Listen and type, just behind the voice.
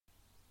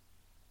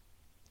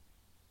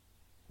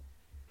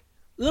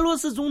俄罗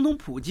斯总统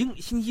普京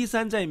星期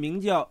三在名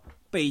叫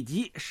北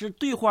极是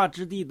对话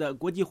之地的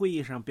国际会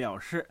议上表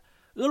示，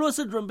俄罗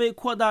斯准备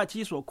扩大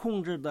其所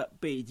控制的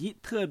北极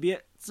特别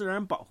自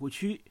然保护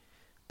区。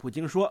普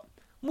京说，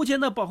目前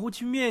的保护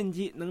区面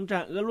积能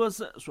占俄罗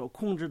斯所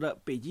控制的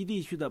北极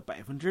地区的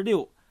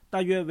 6%，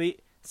 大约为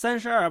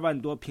32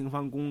万多平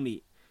方公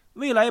里。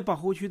未来保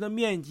护区的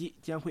面积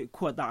将会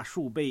扩大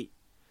数倍。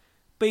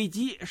北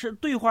极是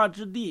对话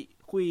之地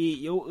会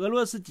议由俄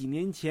罗斯几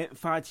年前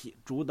发起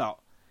主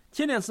导，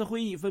前2次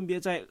会议分别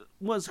在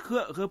莫斯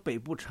科和北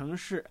部城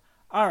市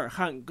阿尔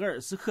汉格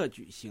尔斯克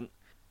举行。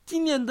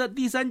今年的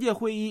第3届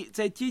会议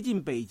在接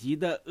近北极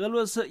的俄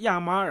罗斯亚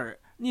马尔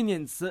涅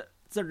涅茨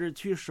自治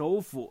区首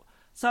府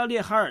萨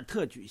列哈尔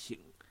特举行。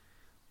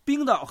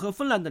冰岛和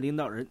芬兰的领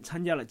导人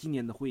参加了今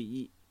年的会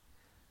议。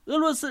俄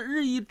罗斯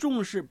日益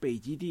重视北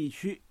极地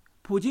区，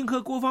普京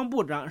和国防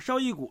部长绍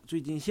伊古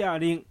最近下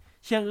令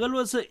向俄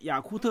罗斯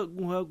雅库特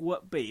共和国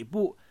北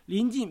部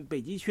临近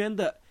北极圈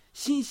的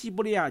新西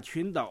伯利亚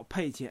群岛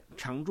派遣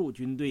常驻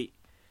军队。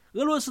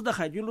俄罗斯的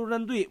海军陆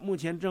战队目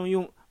前正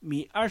用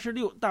米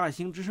26大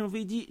型直升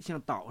飞机向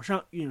岛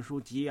上运输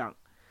给养。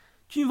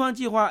军方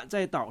计划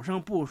在岛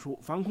上部署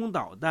防空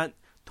导弹，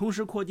同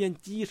时扩建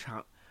机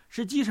场，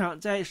使机场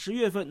在10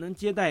月份能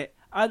接待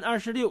安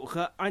26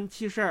和安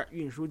72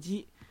运输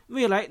机，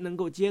未来能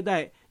够接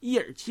待伊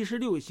尔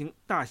76型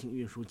大型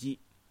运输机。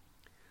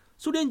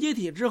苏联解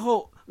体之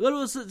后，俄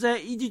罗斯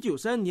在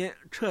1993年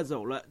撤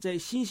走了在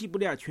新西伯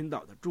利亚群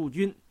岛的驻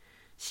军。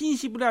新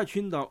西伯利亚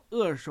群岛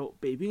扼守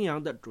北冰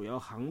洋的主要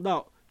航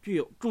道，具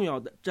有重要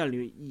的战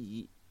略意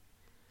义。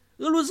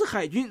俄罗斯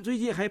海军最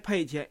近还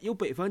派遣由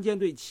北方舰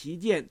队旗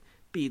舰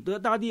彼得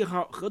大帝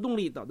号核动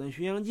力导弹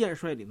巡洋舰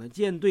率领的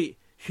舰队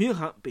巡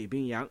航北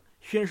冰洋，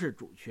宣示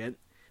主权。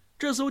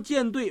这艘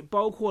舰队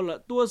包括了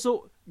多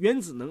艘原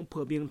子能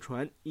破冰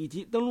船以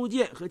及登陆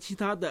舰和其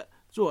他的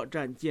作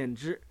战舰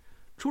只。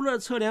除了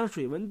测量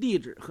水文地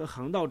质和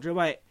航道之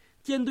外，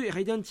舰队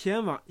还将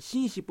前往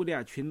新西伯利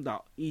亚群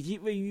岛以及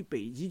位于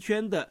北极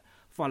圈的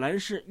法兰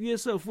士约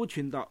瑟夫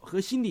群岛和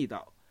辛地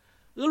岛。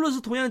俄罗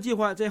斯同样计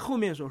划在后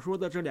面所说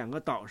的这2个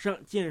岛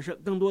上建设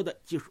更多的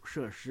基础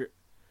设施。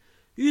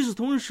与此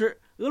同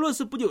时，俄罗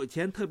斯不久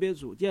前特别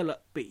组建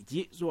了北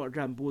极作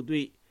战部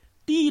队。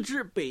第一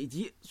支北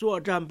极作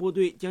战部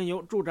队将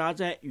由驻扎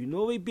在与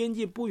挪威边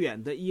界不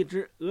远的一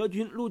支俄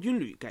军陆军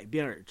旅改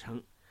编而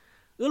成。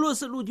俄罗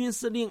斯陆军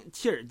司令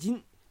切尔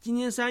金今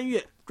年3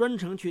月专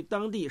程去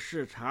当地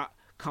视察，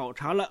考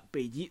察了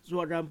北极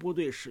作战部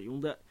队使用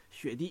的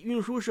雪地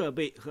运输设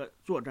备和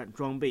作战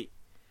装备。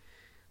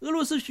俄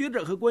罗斯学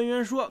者和官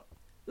员说，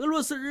俄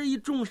罗斯日益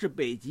重视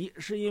北极，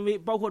是因为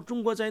包括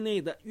中国在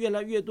内的越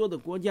来越多的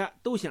国家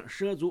都想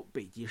涉足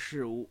北极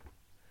事务。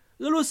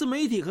俄罗斯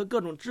媒体和各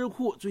种智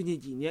库最近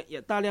几年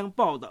也大量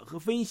报道和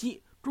分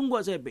析中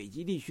国在北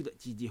极地区的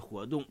积极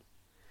活动。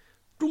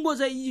中国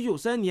在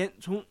1993年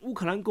从乌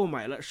克兰购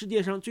买了世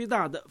界上最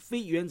大的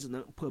非原子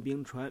能破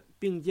冰船，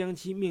并将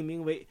其命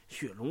名为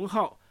雪龙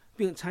号，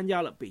并参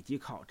加了北极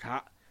考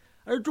察。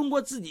而中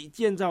国自己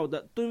建造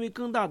的吨位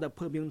更大的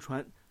破冰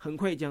船很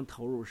快将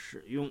投入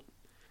使用。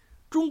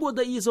中国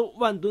的一艘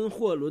万吨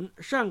货轮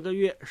上个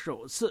月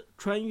首次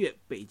穿越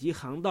北极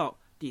航道，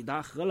抵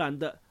达荷兰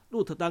的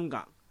鹿特丹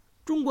港。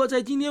中国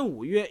在今年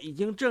5月已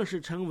经正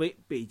式成为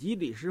北极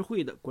理事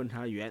会的观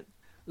察员。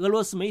俄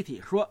罗斯媒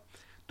体说，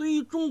对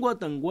于中国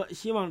等国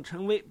希望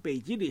成为北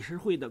极理事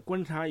会的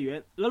观察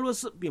员，俄罗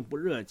斯并不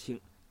热情。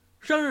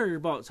商人日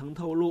报曾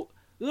透露，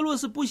俄罗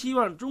斯不希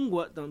望中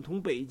国等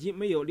同北极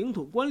没有领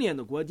土关联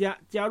的国家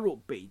加入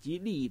北极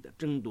利益的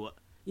争夺，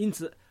因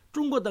此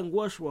中国等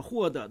国所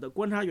获得的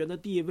观察员的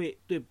地位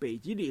对北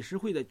极理事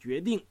会的决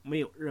定没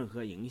有任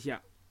何影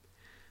响。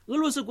俄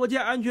罗斯国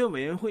家安全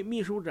委员会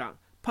秘书长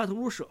帕特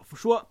鲁舍夫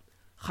说，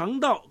航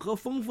道和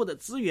丰富的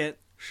资源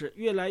使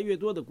越来越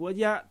多的国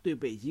家对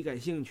北极感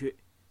兴趣。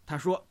他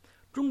说，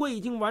中国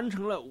已经完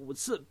成了5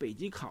次北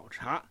极考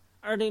察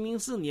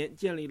，2004年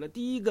建立了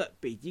第一个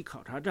北极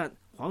考察站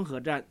黄河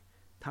站。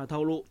他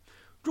透露，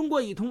中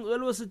国已同俄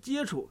罗斯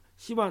接触，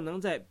希望能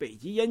在北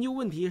极研究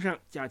问题上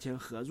加强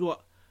合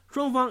作，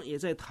双方也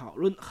在讨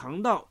论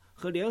航道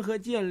和联合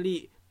建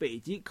立北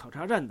极考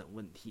察站等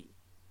问题。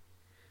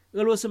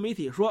俄罗斯媒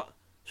体说，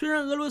虽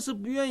然俄罗斯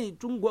不愿意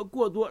中国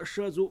过多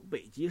涉足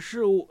北极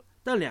事务，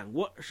但2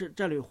国是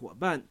战略伙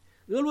伴，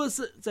俄罗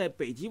斯在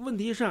北极问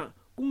题上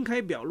公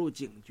开表露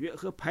警觉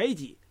和排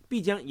挤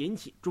必将引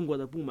起中国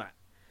的不满，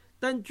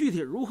但具体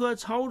如何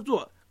操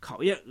作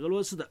考验俄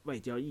罗斯的外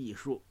交艺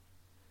术。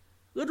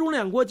俄中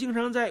2国经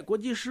常在国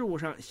际事务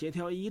上协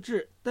调一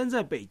致，但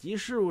在北极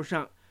事务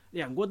上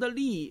2国的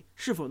利益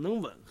是否能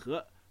吻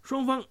合，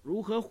双方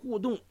如何互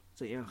动，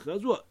怎样合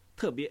作，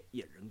特别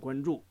引人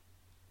关注。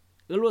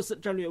俄罗斯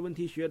战略问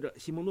题学者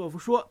西蒙诺夫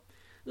说，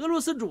俄罗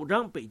斯主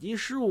张北极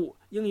事务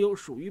应由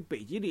属于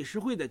北极理事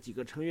会的几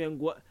个成员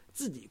国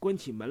自己关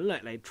起门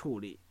来处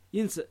理，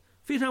因此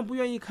非常不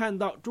愿意看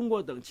到中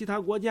国等其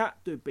他国家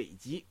对北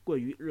极过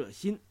于热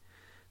心。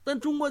但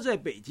中国在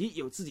北极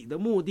有自己的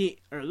目的，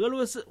而俄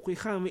罗斯会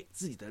捍卫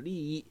自己的利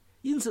益，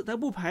因此他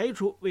不排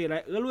除未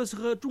来俄罗斯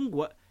和中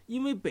国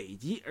因为北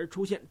极而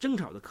出现争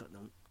吵的可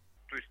能。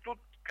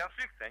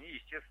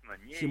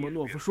西莫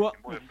诺夫说，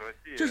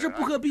这是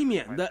不可避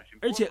免的，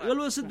而且俄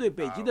罗斯对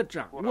北极的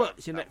掌握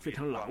现在非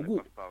常牢固。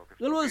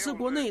俄罗斯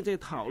国内在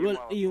讨论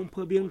利用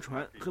破冰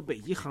船和北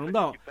极航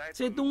道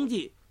在冬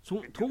季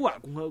从图瓦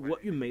共和国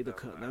运煤的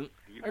可能，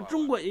而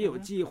中国也有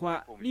计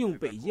划利用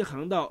北极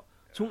航道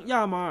从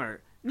亚马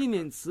尔、涅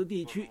涅茨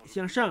地区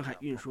向上海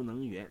运输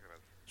能源。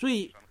所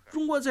以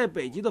中国在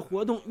北极的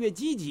活动越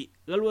积极，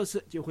俄罗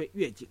斯就会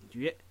越警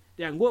觉，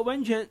两国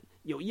完全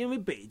有因为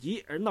北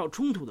极而闹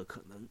冲突的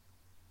可能。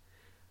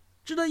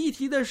值得一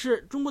提的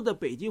是，中国的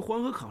北极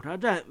黄河考察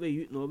站位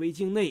于挪威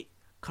境内，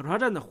考察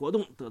站的活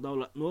动得到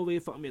了挪威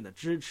方面的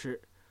支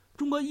持。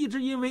中国一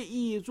直因为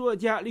意义作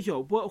家李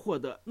晓波获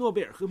得诺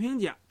贝尔和平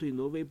奖对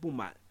挪威不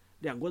满，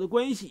两国的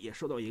关系也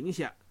受到影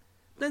响。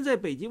但在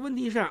北极问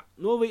题上，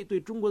挪威对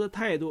中国的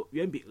态度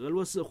远比俄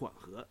罗斯缓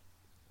和。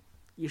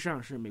以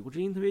上是美国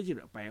之音特别记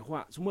者白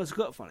桦从莫斯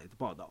科发来的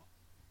报道。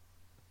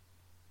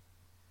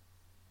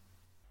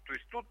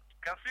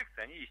Конфликты,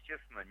 они,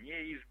 естественно,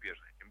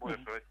 неизбежны. Тем более,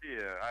 что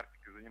Россия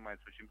Арктикой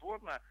занимается очень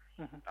плотно.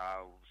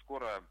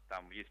 Скоро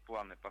там есть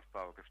планы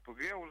поставок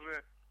СПГ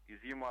уже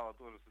из Ямала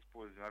тоже с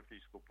использованием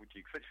арктического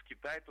пути. Кстати, в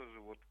Китай тоже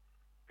вот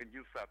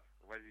конденсат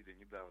возили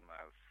недавно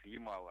с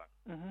Ямала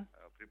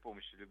при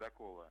помощи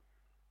ледокола.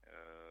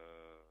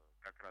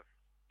 Как раз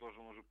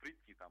должен уже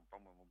прийти, там,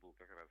 по-моему, был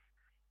как раз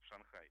в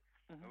Шанхай.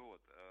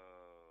 Вот.